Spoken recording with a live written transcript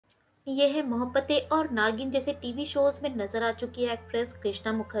ये है मोहब्बतें और नागिन जैसे टीवी शोज में नजर आ चुकी है एक्ट्रेस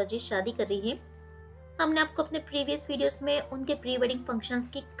कृष्णा मुखर्जी शादी कर रही है। हमने आपको अपने प्रीवियस वीडियोस में उनके प्री वेडिंग फंक्शंस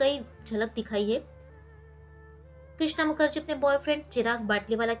की कई झलक दिखाई है। कृष्णा मुखर्जी अपने बॉयफ्रेंड चिराग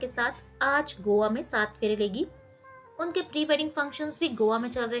बाटलीवाला के साथ आज गोवा में 7 फेरे लेगी। उनके प्री वेडिंग फंक्शंस भी गोवा में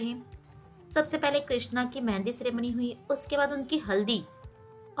चल रहे हैं। सबसे पहले कृष्णा की मेहंदी सेरेमनी हुई, उसके बाद उनकी हल्दी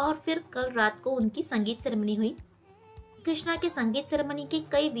और फिर कल रात को उनकी संगीत सेरेमनी हुई। कृष्णा के संगीत सेरेमनी के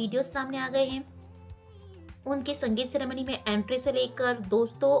कई वीडियोस सामने आ गए हैं। उनकी संगीत सेरेमनी में एंट्री से लेकर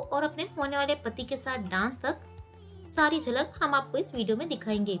दोस्तों और अपने होने वाले पति के साथ डांस तक सारी झलक हम आपको इस वीडियो में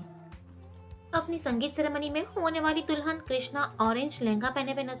दिखाएंगे। अपनी संगीत सेरेमनी में होने वाली दुल्हन कृष्णा ऑरेंज लहंगा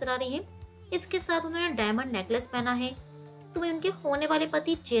पहने हुए नजर आ रही है। इसके साथ उन्होंने डायमंड नेकलेस पहना है। तो उनके होने वाले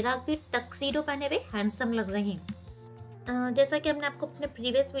पति चिराग भी टक्सीडो पहने हुए हैंडसम लग रहे हैं। जैसा कि हमने आपको अपने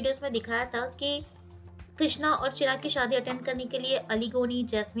प्रीवियस वीडियोस में दिखाया था कि कृष्णा और चिराग की शादी अटेंड करने के लिए अली गोनी,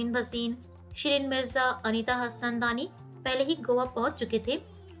 जैस्मिन भसीन, शिरीन मिर्जा, अनीता हसनंदानी पहले ही गोवा पहुंच चुके थे।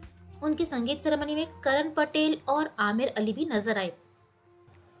 उनकी संगीत सेरेमनी में करण पटेल और आमिर अली भी नजर आए।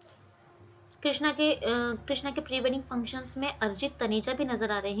 कृष्णा के प्री वेडिंग फंक्शंस में अर्जित, तनेजा भी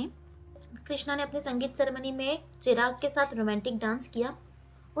नजर आ रहे हैं। कृष्णा ने अपनी संगीत सेरेमनी में चिराग के साथ रोमांटिक डांस किया।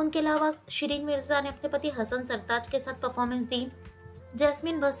 उनके अलावा शिरीन मिर्जा ने अपने पति हसन सरताज के साथ परफॉर्मेंस दी।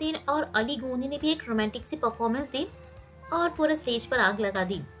 जैस्मिन भसीन और अली गोनी ने भी एक रोमांटिक सी परफॉर्मेंस दी और पूरे स्टेज पर आग लगा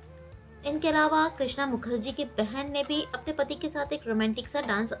दी। इनके अलावा कृष्णा मुखर्जी की बहन ने भी अपने पति के साथ एक रोमांटिक सा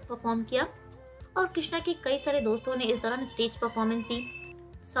डांस परफॉर्म किया और कृष्णा के कई सारे दोस्तों ने इस दौरान स्टेज परफॉर्मेंस दी।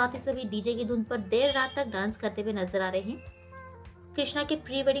 साथ ही सभी डीजे की धुन पर देर रात तक डांस करते हुए नजर आ रहे हैं। कृष्णा के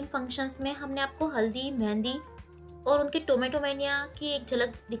प्री वेडिंग फंक्शंस में हमने आपको हल्दी, मेहंदी और उनके टोमेटो मैनिया की एक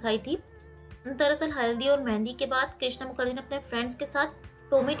झलक दिखाई थी। दरअसल हल्दी और मेहंदी के बाद कृष्णा मुखर्जी ने अपने फ्रेंड्स के साथ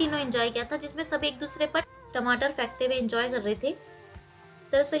टोमेटिनो एंजॉय किया था, जिसमें सब एक दूसरे पर टमाटर फेंकते हुए एंजॉय कर रहे थे।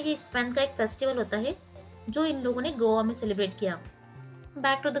 दरअसल ये स्पेन का एक फेस्टिवल होता है जो इन लोगों ने गोवा में सेलिब्रेट किया।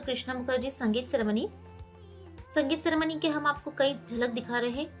 Back to the Krishna Mukherjee संगीत सेरेमनी। संगीत सेरेमनी के हम आपको कई झलक दिखा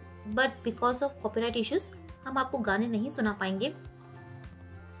रहे हैं, but because of copyright issues हम आपको गाने नहीं सुना पाएंगे।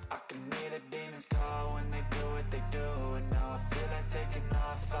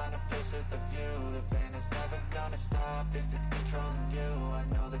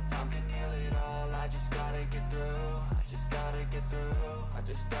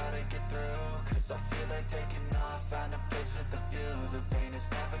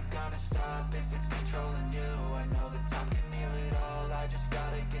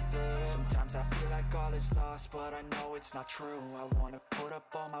 Sometimes I feel like all is lost, but I know it's not true. I wanna put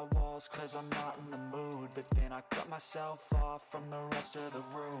up all my walls cause I'm not in the mood, but then I cut myself off from the rest of the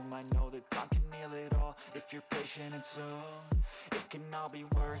room. I know that time can heal it all if you're patient and soon it can all be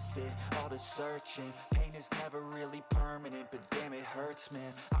worth it, all the searching. Pain is never really permanent, but damn it hurts,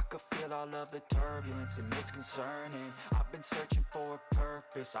 man. I could feel all of the turbulence and it's concerning. I've been searching for a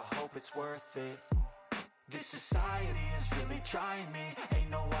purpose, I hope it's worth it. This society is really trying me.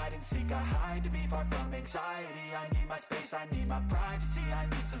 Ain't no hide and seek, I hide to be far from anxiety. I need my space, I need my privacy. I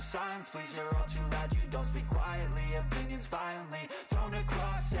need some silence, please, you're all too loud. You don't speak quietly, opinions violently thrown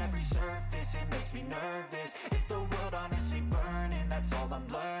across every surface. It makes me nervous. Is the world honestly burning? That's all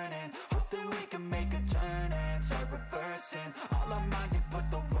I'm learning. Hope that we can make a turn and start reversing all our minds and put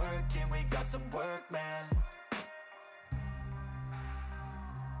the work in. We got some work, man.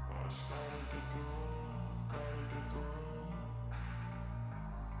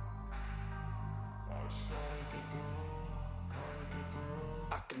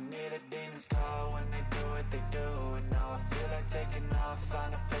 I can hear the demons call when they do what they do, and now I feel like taking off,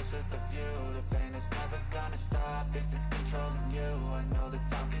 find a place with a view. The pain is never gonna stop if it's controlling you. I know that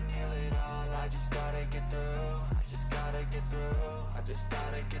time can heal it all, I just gotta get through. I just gotta get through, I just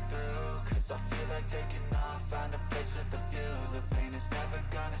gotta get through. Cause I feel like taking off, find a place with a view. The pain is never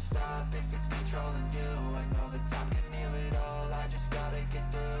gonna stop if it's controlling you. I know that time can heal it all, I just gotta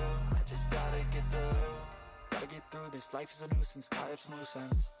get through. I just gotta get through. Gotta get through this, life is a nuisance, tie up some loose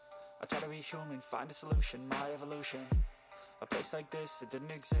ends. I try to be human, find a solution, my evolution. A place like this, it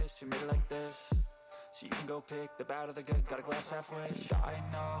didn't exist, we made it like this. So you can go pick the bad or the good, got a glass halfway. I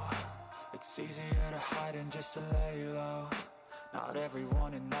know, it's easier to hide than just to lay low. Not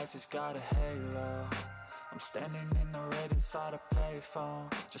everyone in life has got a halo. I'm standing in the red inside a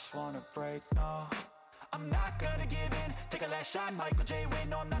payphone. Just wanna break, no, I'm not gonna give in. Take a last shot, Michael J. Win.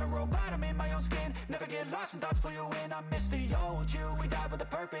 No, I'm not a robot, I'm in my own skin. Never get lost when thoughts pull you in. I miss the old you, we died with a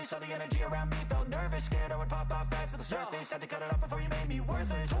purpose. All the energy around me felt nervous. Scared I would pop off fast to the surface. Had to cut it off before you made me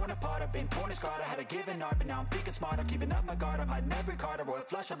worthless. Torn apart, I've been torn and scarred. I had a given art, but now I'm thinking smart. I'm keeping up my guard, I'm hiding every card. A royal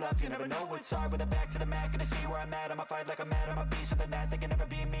flush of love, you never know what's hard. With a back to the mat, gonna see where I'm at. I'ma fight like I'm mad, I'm a beast. Something that they can never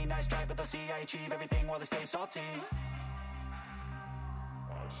be me. Nice try,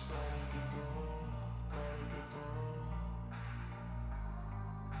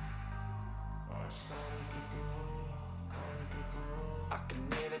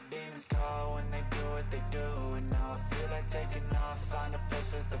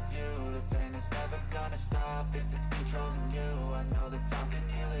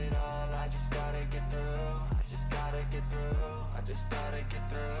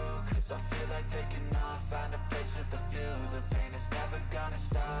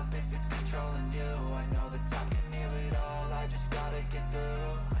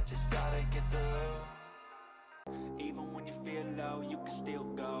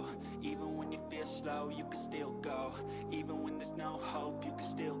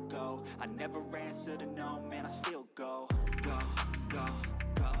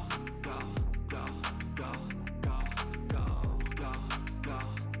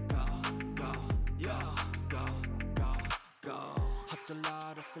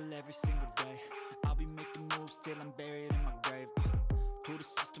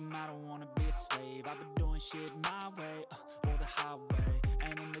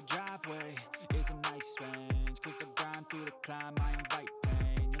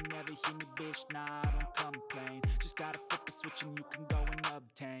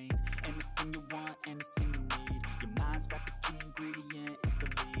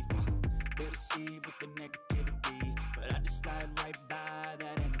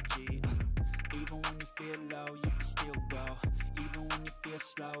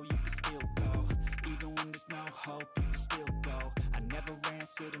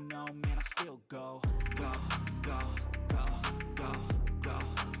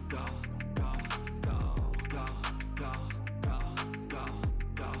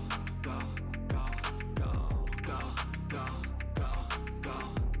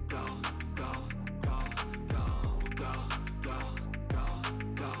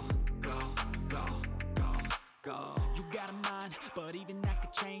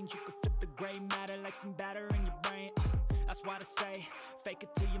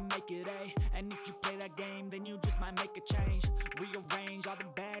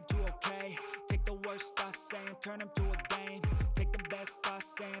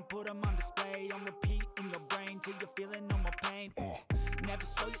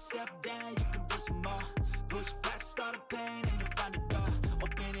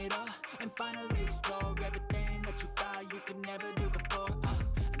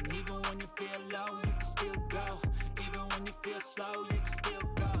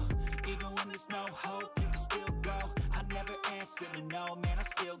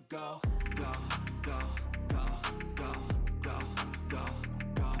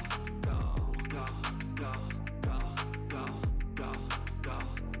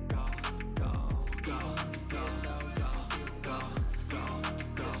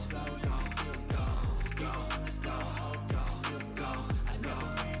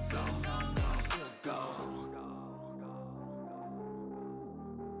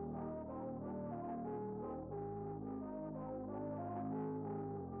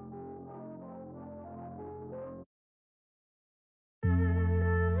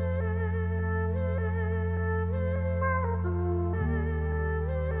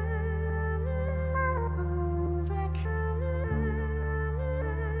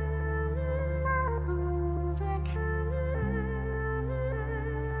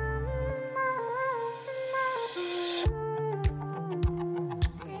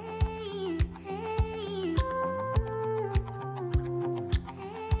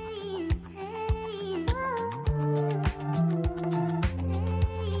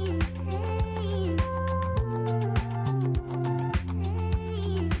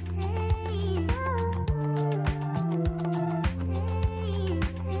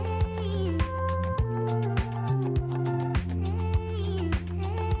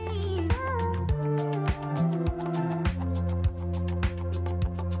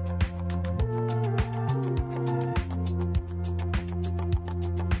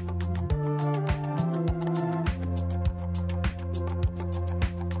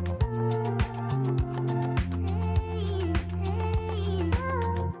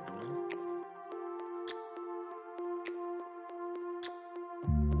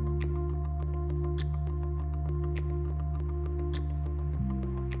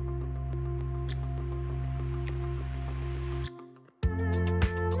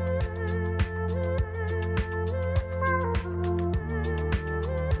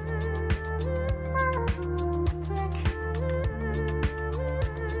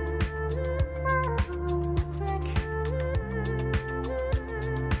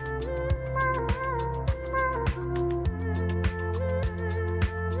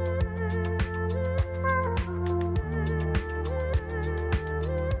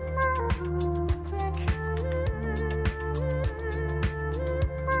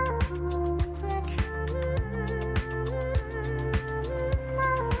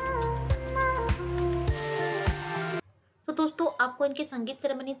 आपको इनके संगीत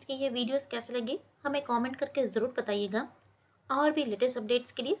ceremonies के ये videos कैसे लगे हमें comment करके ज़रूर बताइएगा। और भी लेटेस्ट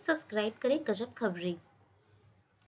अपडेट्स के लिए सब्सक्राइब करें गजब खबरें।